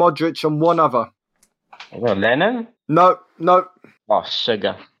 Huddleston, Modric, and one other. Lennon? No. Oh,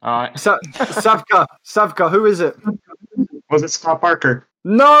 sugar. All right. Savka, who is it? Was it Scott Parker?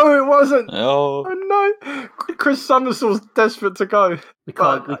 No, it wasn't. Oh no. Chris Summersall's desperate to go. We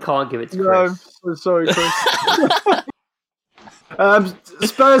can't give it to Chris. No, sorry, Chris.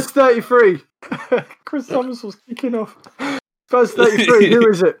 Spurs 33. Chris Summersall's kicking off. Spurs 33. Who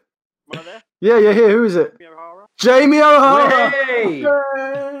is it? Yeah, here. Who is it? Jamie O'Hara. Yay!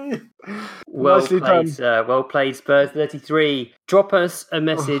 Well played, Spurs 33. Drop us a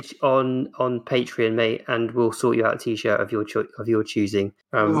message on Patreon, mate, and we'll sort you out a T-shirt of your choosing.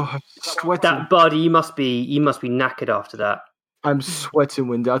 Sweating. That body, you must be knackered after that. I'm sweating,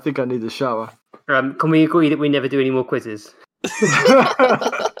 Windy. I think I need a shower. Can we agree that we never do any more quizzes?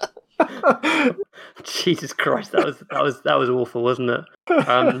 Jesus Christ, that was awful, wasn't it?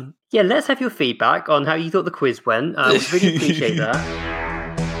 Yeah, let's have your feedback on how you thought the quiz went. We really appreciate that.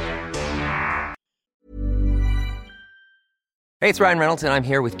 Hey, it's Ryan Reynolds, and I'm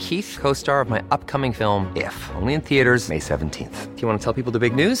here with Keith, co-star of my upcoming film, If, only in theaters May 17th. Do you want to tell people the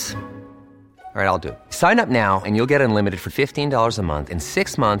big news? All right, I'll do it. Sign up now and you'll get unlimited for $15 a month and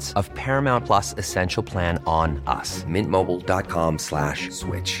 6 months of Paramount Plus Essential Plan on us.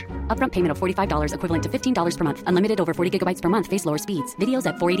 MintMobile.com/switch. Upfront payment of $45 equivalent to $15 per month. Unlimited over 40 gigabytes per month. Face lower speeds. Videos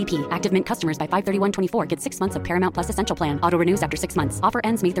at 480p. Active Mint customers by 531.24 get 6 months of Paramount Plus Essential Plan. Auto renews after 6 months. Offer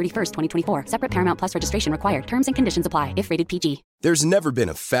ends May 31st, 2024. Separate Paramount Plus registration required. Terms and conditions apply if rated PG. There's never been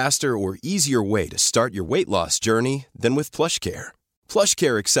a faster or easier way to start your weight loss journey than with PlushCare.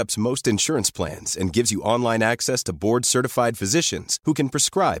 PlushCare accepts most insurance plans and gives you online access to board-certified physicians who can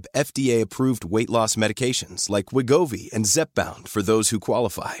prescribe FDA-approved weight loss medications like Wegovy and Zepbound for those who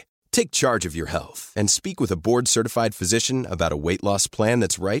qualify. Take charge of your health and speak with a board-certified physician about a weight loss plan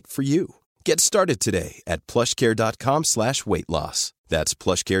that's right for you. Get started today at plushcare.com/weightloss. That's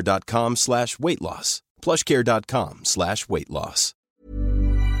plushcare.com/weightloss. plushcare.com/weightloss.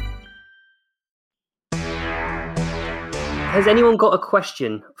 Has anyone got a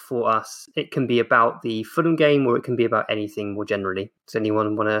question for us? It can be about the Fulham game or it can be about anything more generally. Does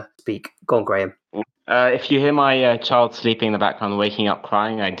anyone want to speak? Go on, Graham. If you hear my child sleeping in the background, waking up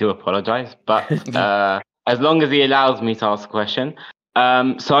crying, I do apologise. But as long as he allows me to ask a question.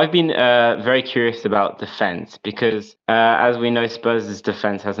 So I've been very curious about defence because, as we know, Spurs'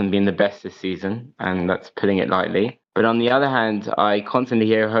 defence hasn't been the best this season, and that's putting it lightly. But on the other hand, I constantly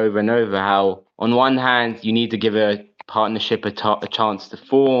hear over and over how, on one hand, you need to give a partnership a chance to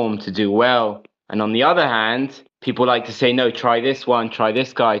form, to do well. And on the other hand, people like to say, no, try this one, try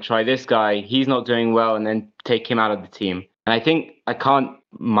this guy, he's not doing well, and then take him out of the team. And I think I can't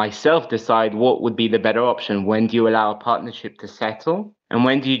myself decide what would be the better option. When do you allow a partnership to settle? And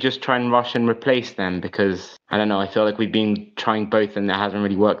when do you just try and rush and replace them? Because, I don't know, I feel like we've been trying both and that hasn't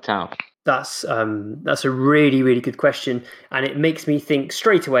really worked out. That's a really, really good question, and it makes me think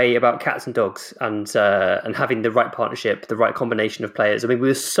straight away about cats and dogs and having the right partnership, the right combination of players. I mean, we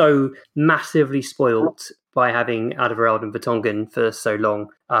were so massively spoilt by having Alderweireld and Vertonghen for so long,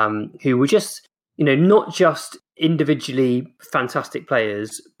 who were just, not just individually fantastic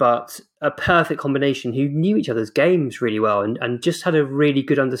players, but a perfect combination who knew each other's games really well and just had a really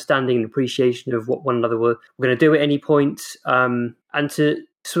good understanding and appreciation of what one another were going to do at any point. And to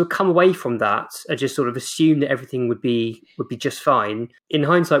sort of come away from that and just sort of assume that everything would be just fine, in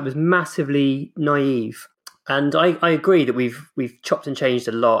hindsight, was massively naive. And I agree that we've chopped and changed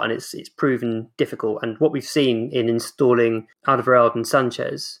a lot, and it's proven difficult. And what we've seen in installing Alderweireld and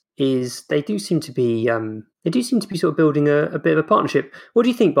Sanchez is they do seem to be sort of building a bit of a partnership. What do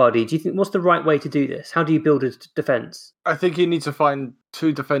you think, Bardi? Do you think what's the right way to do this? How do you build a defence? I think you need to find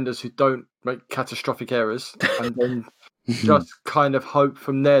two defenders who don't make catastrophic errors, and then just kind of hope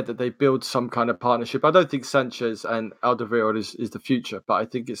from there that they build some kind of partnership. I don't think Sanchez and Alderweireld is the future, but I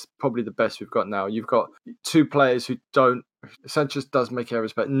think it's probably the best we've got now. You've got two players who don't. Sanchez does make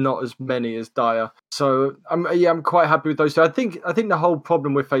errors, but not as many as Dyer. So I'm quite happy with those two. I think the whole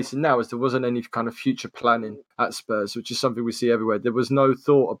problem we're facing now is there wasn't any kind of future planning at Spurs, which is something we see everywhere. There was no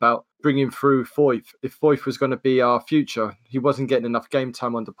thought about bringing through Foyth. If Foyth was going to be our future, he wasn't getting enough game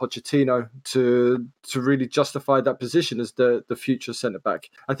time under Pochettino to really justify that position as the future centre-back.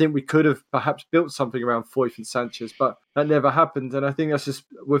 I think we could have perhaps built something around Foyth and Sanchez, but that never happened. And I think that's just,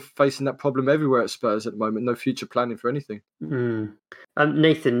 we're facing that problem everywhere at Spurs at the moment. No future planning for anything.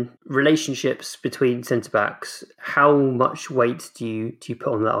 Nathan, relationships between centre-backs, how much weight do you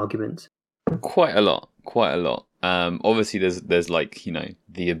put on that argument? Quite a lot. Obviously, there's like,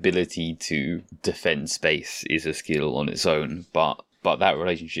 the ability to defend space is a skill on its own, but that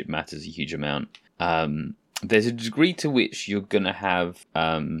relationship matters a huge amount. There's a degree to which you're going to have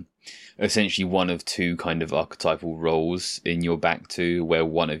essentially one of two kind of archetypal roles in your back two, where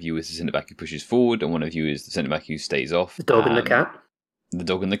one of you is the centre-back who pushes forward and one of you is the centre-back who stays off. The dog and the cat. The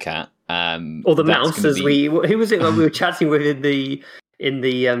dog and the cat. Or the mouse, who was it when we were chatting with in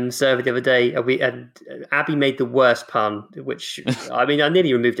the server the other day, and Abby made the worst pun, which I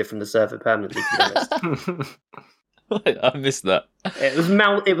nearly removed it from the server permanently, to be honest. I missed that. It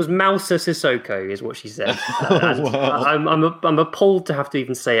was Mouser Sissoko, is what she said. Wow. I'm appalled to have to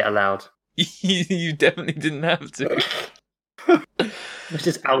even say it aloud. You definitely didn't have to. It's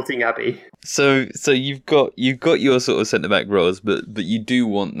just outing Abby. So you've got your sort of centre back roles, but you do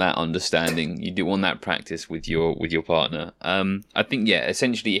want that understanding. You do want that practice with your partner. I think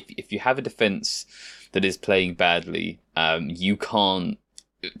essentially if you have a defence that is playing badly, you can't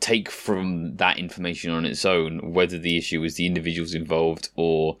take from that information on its own whether the issue is the individuals involved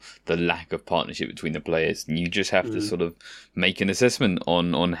or the lack of partnership between the players. And you just have to sort of make an assessment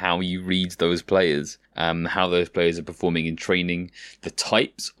on how you read those players, how those players are performing in training, the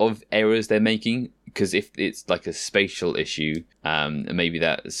types of errors they're making. Because if it's like a spatial issue, maybe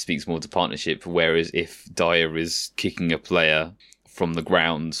that speaks more to partnership. Whereas if Dyer is kicking a player from the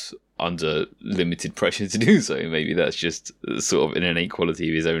ground under limited pressure to do so, maybe that's just sort of an innate quality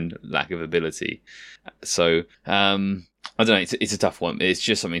of his own lack of ability. So I don't know, it's a tough one. It's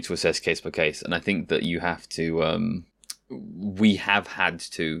just something to assess case by case, and I think that you have to we have had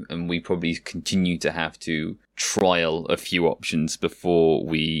to, and we probably continue to have to, trial a few options before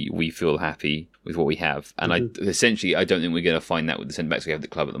we feel happy with what we have. And I don't think we're going to find that with the centre backs we have at the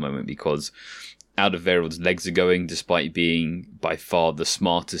club at the moment, because Alderweireld's legs are going, despite being by far the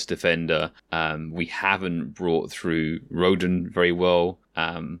smartest defender. We haven't brought through Rodon very well.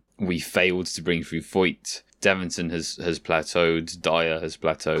 We failed to bring through Foyt. Davinson has plateaued. Dyer has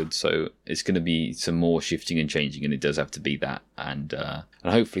plateaued. So it's going to be some more shifting and changing, and it does have to be that. And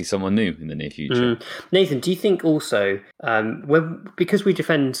hopefully someone new in the near future. Nathan, do you think also, because we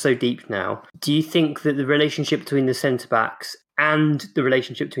defend so deep now, do you think that the relationship between the centre-backs and the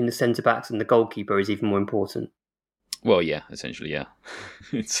relationship between the centre-backs and the goalkeeper is even more important? Well, yeah, essentially, yeah.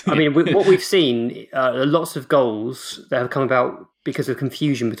 What we've seen, lots of goals that have come about because of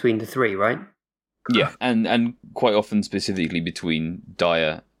confusion between the three, right? Yeah, and quite often specifically between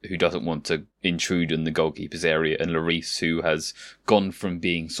Dyer, who doesn't want to intrude in the goalkeeper's area, and Lloris, who has gone from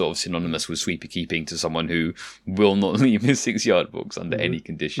being sort of synonymous with sweeper keeping to someone who will not leave his 6-yard box under any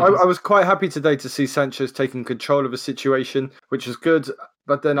conditions. I was quite happy today to see Sanchez taking control of a situation, which was good.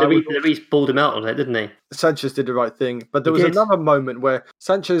 But then Lloris balled him out on it, didn't he? Sanchez did the right thing. But there was another moment where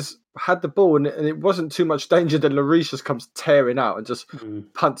Sanchez had the ball and it wasn't too much danger, then Lloris just comes tearing out and just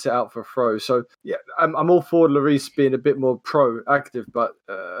punts it out for a throw. So, yeah, I'm all for Lloris being a bit more proactive, but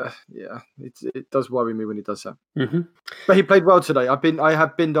it does worry me when he does that. Mm-hmm. But he played well today. I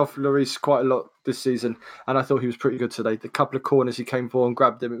have binned off Lloris quite a lot this season, and I thought he was pretty good today. The couple of corners he came for and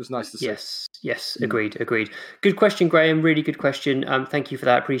grabbed him, it was nice to see. Yes, agreed. Good question, Graham. Really good question. Thank you for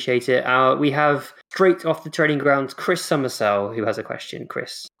that. Appreciate it. We have straight quote off the training grounds, Chris Summersell, who has a question.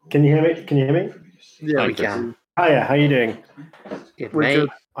 Chris. Can you hear me? Can you hear me? Yeah, we can. Hiya, how you doing? Good, We're mate. good.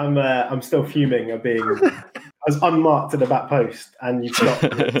 I'm still fuming of being. I was unmarked at the back post, and you got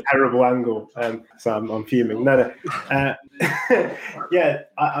a terrible angle. So I'm fuming. No. Yeah,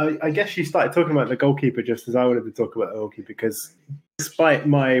 I guess you started talking about the goalkeeper just as I wanted to talk about the goalkeeper, because despite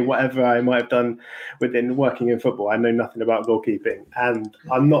my whatever I might have done within working in football, I know nothing about goalkeeping, and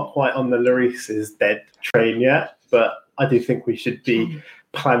I'm not quite on the Lloris is dead train yet. But I do think we should be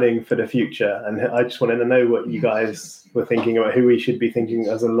planning for the future, and I just wanted to know what you guys were thinking about who we should be thinking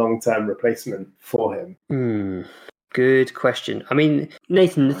as a long-term replacement for him. Good question. I mean,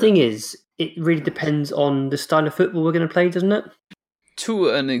 Nathan, the thing is, it really depends on the style of football we're going to play, doesn't it? To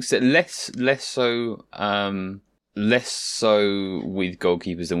an extent, less so with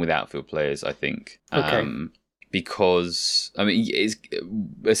goalkeepers than with outfield players, I think. Okay. Because, I mean, it's,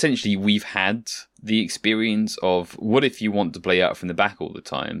 essentially we've had the experience of what if you want to play out from the back all the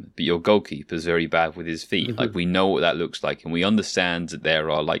time, but your goalkeeper's very bad with his feet. Like, we know what that looks like, and we understand that there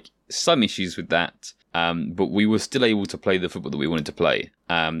are like some issues with that. But we were still able to play the football that we wanted to play.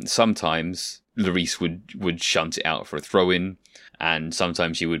 Sometimes Lloris would shunt it out for a throw-in, and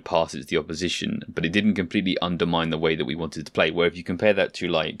sometimes he would pass it to the opposition, but it didn't completely undermine the way that we wanted to play. Where if you compare that to,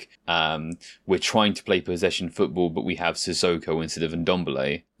 like, we're trying to play possession football, but we have Sissoko instead of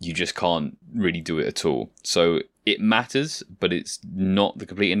Ndombele, you just can't really do it at all. So it matters, but it's not the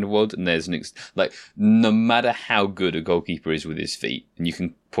complete end of the world. And there's no matter how good a goalkeeper is with his feet, and you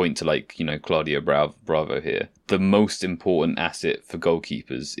can point to, like, you know, Claudio Bravo here, the most important asset for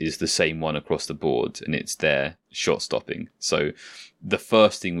goalkeepers is the same one across the board, and it's their shot stopping. So the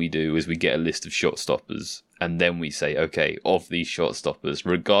first thing we do is we get a list of shot stoppers, and then we say, okay, of these shot stoppers,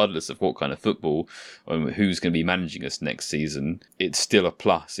 regardless of what kind of football, who's going to be managing us next season, it's still a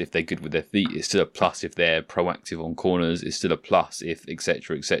plus if they're good with their feet. It's still a plus if they're proactive on corners. It's still a plus if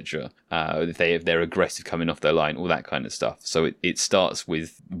etc. If they're aggressive coming off their line, all that kind of stuff. So it starts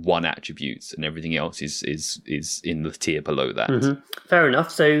with one attribute, and everything else is in the tier below that. Mm-hmm. Fair enough.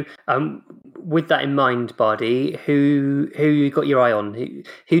 So with that in mind, Bardi, who you got your eye on?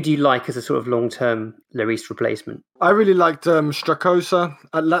 Who do you like as a sort of long-term Lloris replacement? I really liked Strakosa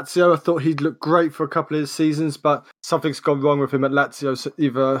at Lazio. I thought he'd look great for a couple of seasons, but something's gone wrong with him at Lazio. So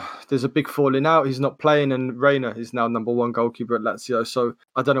either there's a big falling out, he's not playing, and Reina is now number one goalkeeper at Lazio. So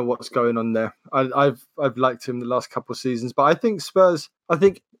I don't know what's going on there. I've liked him the last couple of seasons, but I think Spurs. I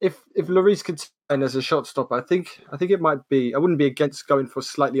think if Lloris could sign as a shot stopper, I think it might be. I wouldn't be against going for a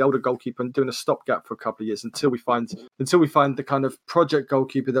slightly older goalkeeper and doing a stopgap for a couple of years until we find the kind of project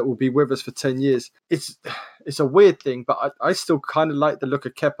goalkeeper that will be with us for 10 years. It's a weird thing, but I still kind of like the look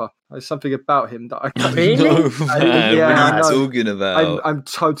of Kepa. There's something about him that I can't. Really? No, man, what are you talking about? I'm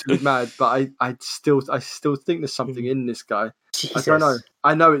totally mad, but I still think there's something in this guy. Jesus. I don't know.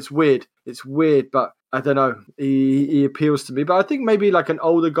 I know it's weird. It's weird, but I don't know. He appeals to me. But I think maybe like an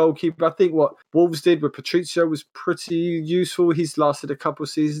older goalkeeper. I think what Wolves did with Patricio was pretty useful. He's lasted a couple of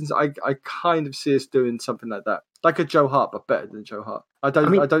seasons. I kind of see us doing something like that. Like a Joe Hart, but better than Joe Hart. I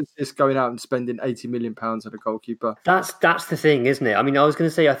don't see us going out and spending £80 million on a goalkeeper. That's the thing, isn't it? I mean, I was going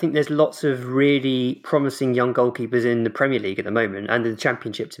to say, I think there's lots of really promising young goalkeepers in the Premier League at the moment and in the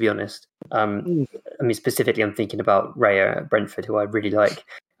Championship, to be honest. I mean, specifically, I'm thinking about Raya at Brentford, who I really like.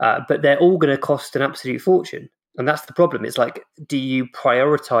 But they're all going to cost an absolute fortune. And that's the problem. It's like, do you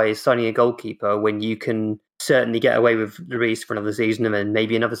prioritise signing a goalkeeper when you can certainly get away with Lloris for another season, and then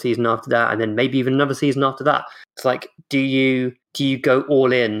maybe another season after that, and then maybe even another season after that? It's like, do you go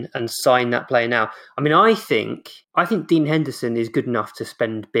all in and sign that player now? I mean, I think Dean Henderson is good enough to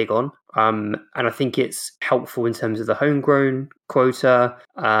spend big on, and I think it's helpful in terms of the homegrown quota,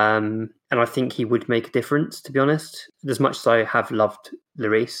 and I think he would make a difference, to be honest. As much as I have loved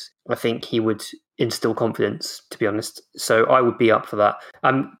Lloris, I think he would instill confidence, to be honest. So I would be up for that.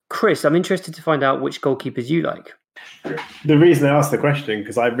 Chris, I'm interested to find out which goalkeepers you like. The reason I asked the question,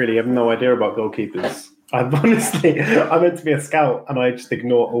 because I really have no idea about goalkeepers. I'm meant to be a scout, and I just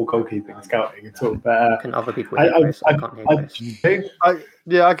ignore all goalkeeping scouting at all. But can other people hear Chris? I can't hear Chris.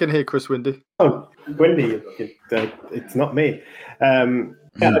 I can hear Chris Windy. Oh, Windy, it's not me.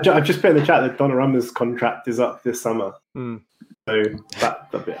 I've just put in the chat that Donnarumma's contract is up this summer. So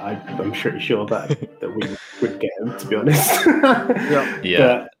I'm pretty sure that we would get him, to be honest.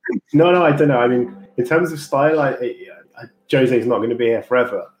 Yeah. But, no, I don't know. I mean, in terms of style, I Jose's not going to be here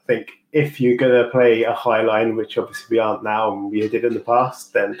forever. I think if you're going to play a high line, which obviously we aren't now and we did in the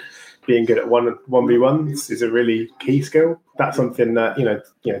past, then being good at 1v1s is a really key skill. That's something that,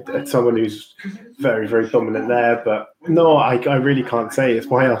 someone who's very, very dominant there. But no, I really can't say. It's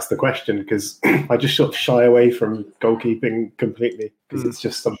why I asked the question, because I just sort of shy away from goalkeeping completely, because it's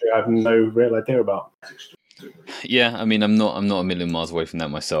just something I have no real idea about. Yeah, I mean, I'm not a million miles away from that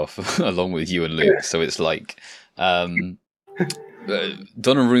myself, along with you and Luke. So it's like,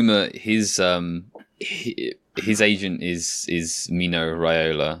 Donnarumma, his agent is Mino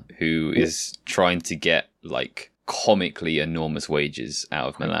Raiola, who is trying to get like comically enormous wages out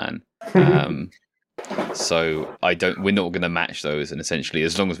of Milan. So we're not going to match those, and essentially,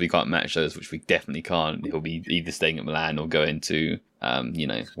 as long as we can't match those, which we definitely can't, he'll be either staying at Milan or going to,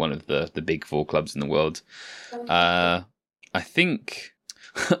 one of the big four clubs in the world. I think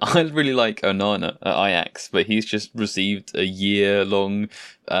I really like Onana at Ajax, but he's just received a year-long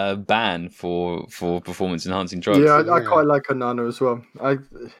ban for performance-enhancing drugs. Yeah, I quite like Onana as well.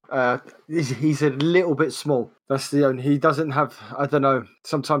 He's a little bit small. That's the only. He doesn't have. I don't know.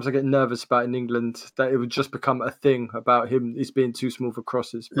 Sometimes I get nervous about in England that it would just become a thing about him. He's being too small for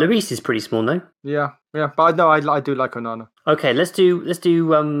crosses. But... Lloris is pretty small, no? Yeah. But no, I do like Onana. Okay, let's do.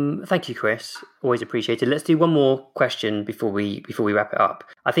 Thank you, Chris. Always appreciated. Let's do one more question before we wrap it up.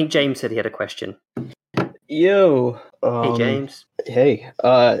 I think James said he had a question. Yo. Hey, James. Hey.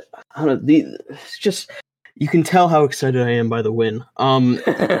 I don't know. It's just. You can tell how excited I am by the win. You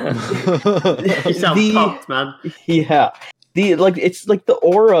sound pumped, man. Yeah. It's like the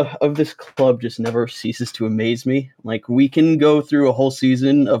aura of this club just never ceases to amaze me. Like, we can go through a whole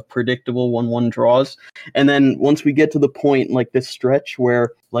season of predictable 1-1 draws, and then once we get to the point like this stretch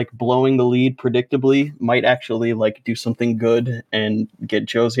where like blowing the lead predictably might actually like do something good and get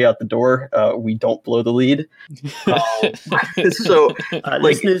Josie out the door, we don't blow the lead. So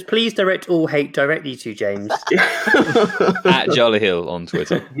listeners, please direct all hate directly to James at Jolly Hill on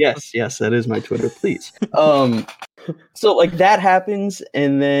Twitter. Yes, that is my Twitter, please. So like that happens,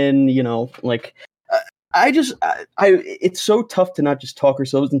 and then it's so tough to not just talk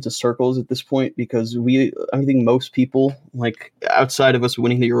ourselves into circles at this point, because I think most people, like outside of us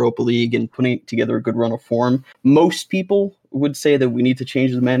winning the Europa League and putting together a good run of form, most people would say that we need to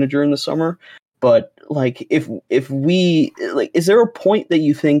change the manager in the summer. But like, if we like, is there a point that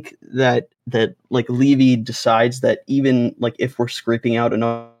you think that like Levy decides that even like if we're scraping out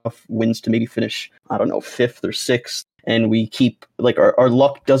enough wins to maybe finish, I don't know, 5th or 6th, and we keep like our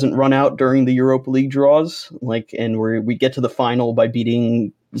luck doesn't run out during the Europa League draws, like, and we get to the final by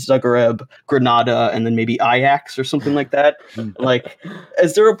beating Zagreb, Granada, and then maybe Ajax or something like that. Like,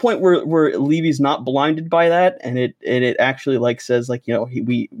 is there a point where Levy's not blinded by that, and it actually like says like,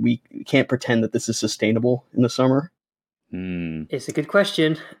 we can't pretend that this is sustainable in the summer? It's a good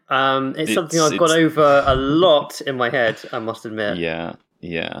question. It's something I've gone over a lot in my head, I must admit. Yeah.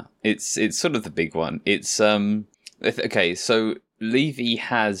 It's sort of the big one. It's okay. So Levy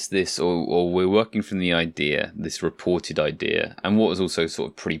has this, or we're working from the idea, this reported idea, and what was also sort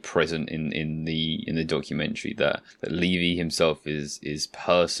of pretty present in the documentary, that Levy himself is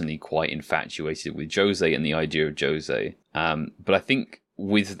personally quite infatuated with Jose and the idea of Jose. But I think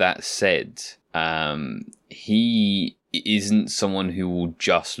with that said, he isn't someone who will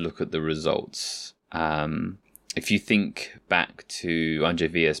just look at the results. If you think back to Andre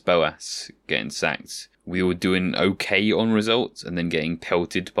Villas-Boas getting sacked, we were doing okay on results and then getting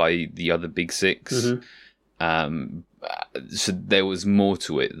pelted by the other big six. Mm-hmm. So there was more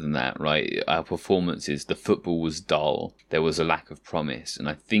to it than that, right? Our performances, the football was dull. There was a lack of promise. And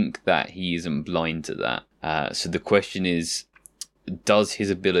I think that he isn't blind to that. So the question is, does his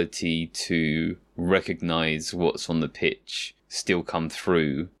ability to recognize what's on the pitch still come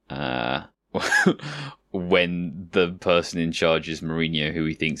through when the person in charge is Mourinho, who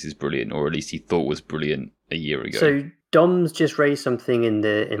he thinks is brilliant, or at least he thought was brilliant a year ago? So Dom's just raised something in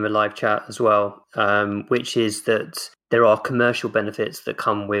the live chat as well, which is that there are commercial benefits that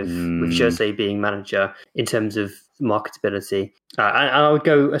come with Jose being manager in terms of marketability. And I would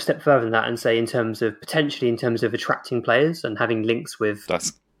go a step further than that and say in terms of attracting players and having links with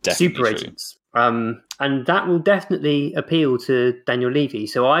super agents. And that will definitely appeal to Daniel Levy.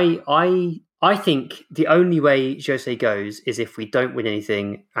 So I think the only way Jose goes is if we don't win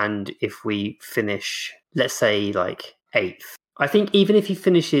anything and if we finish, let's say, like 8th. I think even if he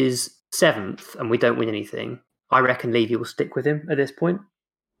finishes 7th and we don't win anything, I reckon Levy will stick with him at this point.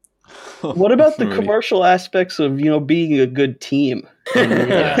 What about the commercial aspects of, being a good team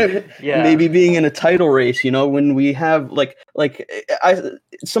and maybe being in a title race, when we have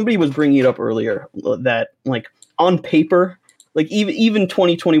somebody was bringing it up earlier that like on paper, like even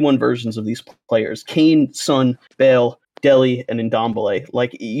 2021 versions of these players, Kane, Son, Bale, Dele, and Ndombele,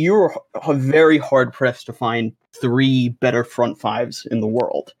 like you're very hard pressed to find 3 better front fives in the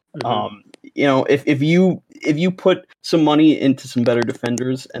world. You know, if you put some money into some better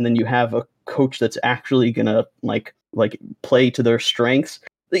defenders, and then you have a coach that's actually gonna like play to their strengths,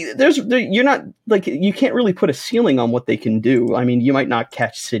 you're not like, you can't really put a ceiling on what they can do. I mean, you might not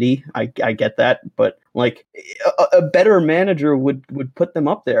catch City, I get that, but like a better manager would put them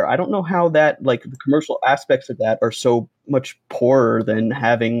up there. I don't know how that, like, the commercial aspects of that are so much poorer than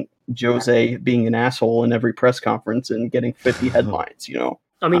having Jose being an asshole in every press conference and getting 50 headlines, you know?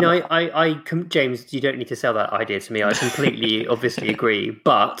 I mean, James, you don't need to sell that idea to me. I completely, obviously agree.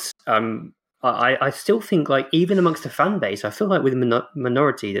 But I still think, like, even amongst the fan base, I feel like we're the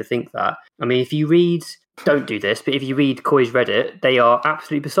minority that think that. I mean, if you read, don't do this, but if you read Coy's Reddit, they are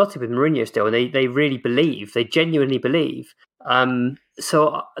absolutely besotted with Mourinho still, and they really believe, they genuinely believe.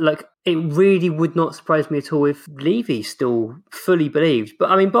 So, like, it really would not surprise me at all if Levy still fully believed. But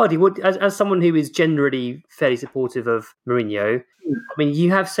I mean, Bardi, as someone who is generally fairly supportive of Mourinho, I mean,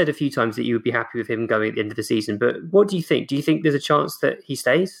 you have said a few times that you would be happy with him going at the end of the season. But what do you think? Do you think there's a chance that he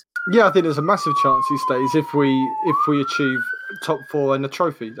stays? Yeah, I think there's a massive chance he stays if we achieve top 4 and a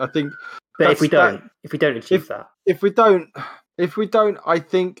trophy. I think. But if we don't achieve that, if we don't, I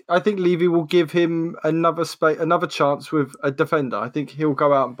think Levy will give him another chance with a defender. I think he'll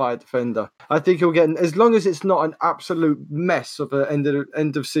go out and buy a defender. I think he'll get, as long as it's not an absolute mess of an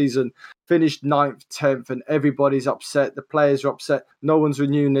end of season, finished 9th, 10th, and everybody's upset. The players are upset. No one's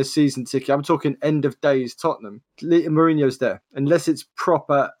renewing their season ticket. I'm talking end of days Tottenham. Mourinho's there. Unless it's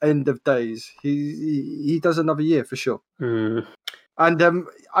proper end of days, he does another year for sure. And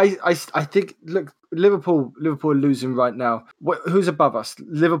I think, look, Liverpool are losing right now. Who's above us?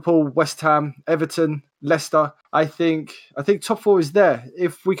 Liverpool, West Ham, Everton, Leicester. I think top 4 is there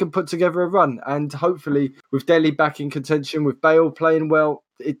if we can put together a run, and hopefully with Dele back in contention, with Bale playing well,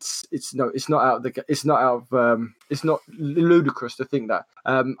 it's not ludicrous to think that.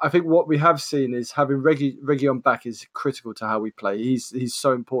 I think what we have seen is having Reguilón back is critical to how we play. He's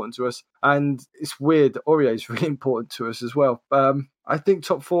so important to us, and it's weird. Aurier is really important to us as well. I think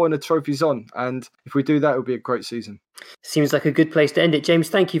top 4 and a trophy's on, and if we do that, it'll be a great season. Seems like a good place to end it. James,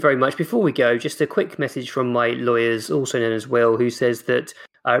 thank you very much. Before we go, just a quick message from my lawyers, also known as Will, who says that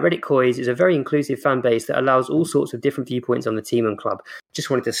Reddit Coys is a very inclusive fan base that allows all sorts of different viewpoints on the team and club. Just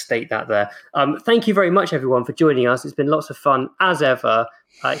wanted to state that there. Thank you very much, everyone, for joining us. It's been lots of fun, as ever.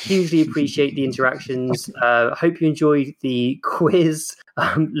 Hugely appreciate the interactions. Hope you enjoyed the quiz.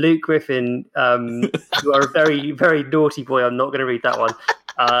 Luke Griffin, you are a very, very naughty boy. I'm not going to read that one.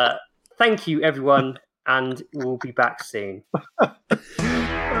 Thank you, everyone, and we'll be back soon.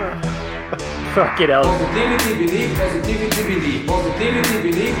 Fucking hell. Positivity, believe, positivity, believe.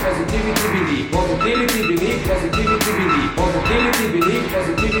 Positivity, believe, positivity, believe. Positivity, believe, positivity, believe. Positivity, believe,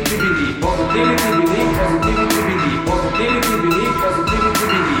 positivity, believe. Positivity, believe, positivity, believe. Positivity, believe, positivity,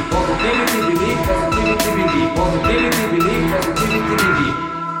 believe. Positivity, believe, positivity, believe. Positivity, believe, positivity, believe.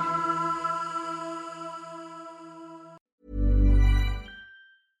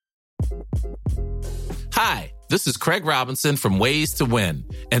 Hi, this is Craig Robinson from Ways to Win,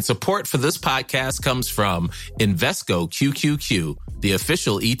 and support for this podcast comes from Invesco QQQ, the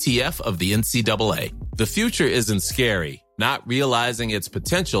official ETF of the NCAA. The future isn't scary. Not realizing its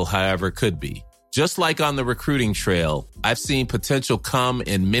potential, however, could be. Just like on the recruiting trail, I've seen potential come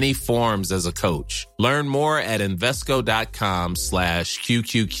in many forms as a coach. Learn more at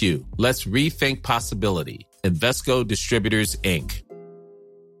Invesco.com/QQQ. Let's rethink possibility. Invesco Distributors, Inc.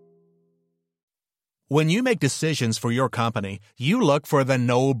 When you make decisions for your company, you look for the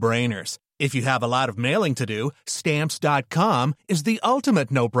no-brainers. If you have a lot of mailing to do, Stamps.com is the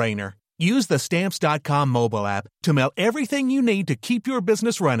ultimate no-brainer. Use the Stamps.com mobile app to mail everything you need to keep your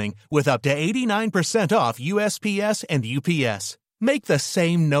business running with up to 89% off USPS and UPS. Make the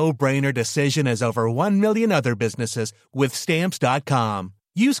same no-brainer decision as over 1 million other businesses with Stamps.com.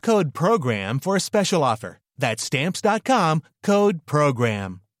 Use code PROGRAM for a special offer. That's Stamps.com, code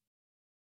PROGRAM.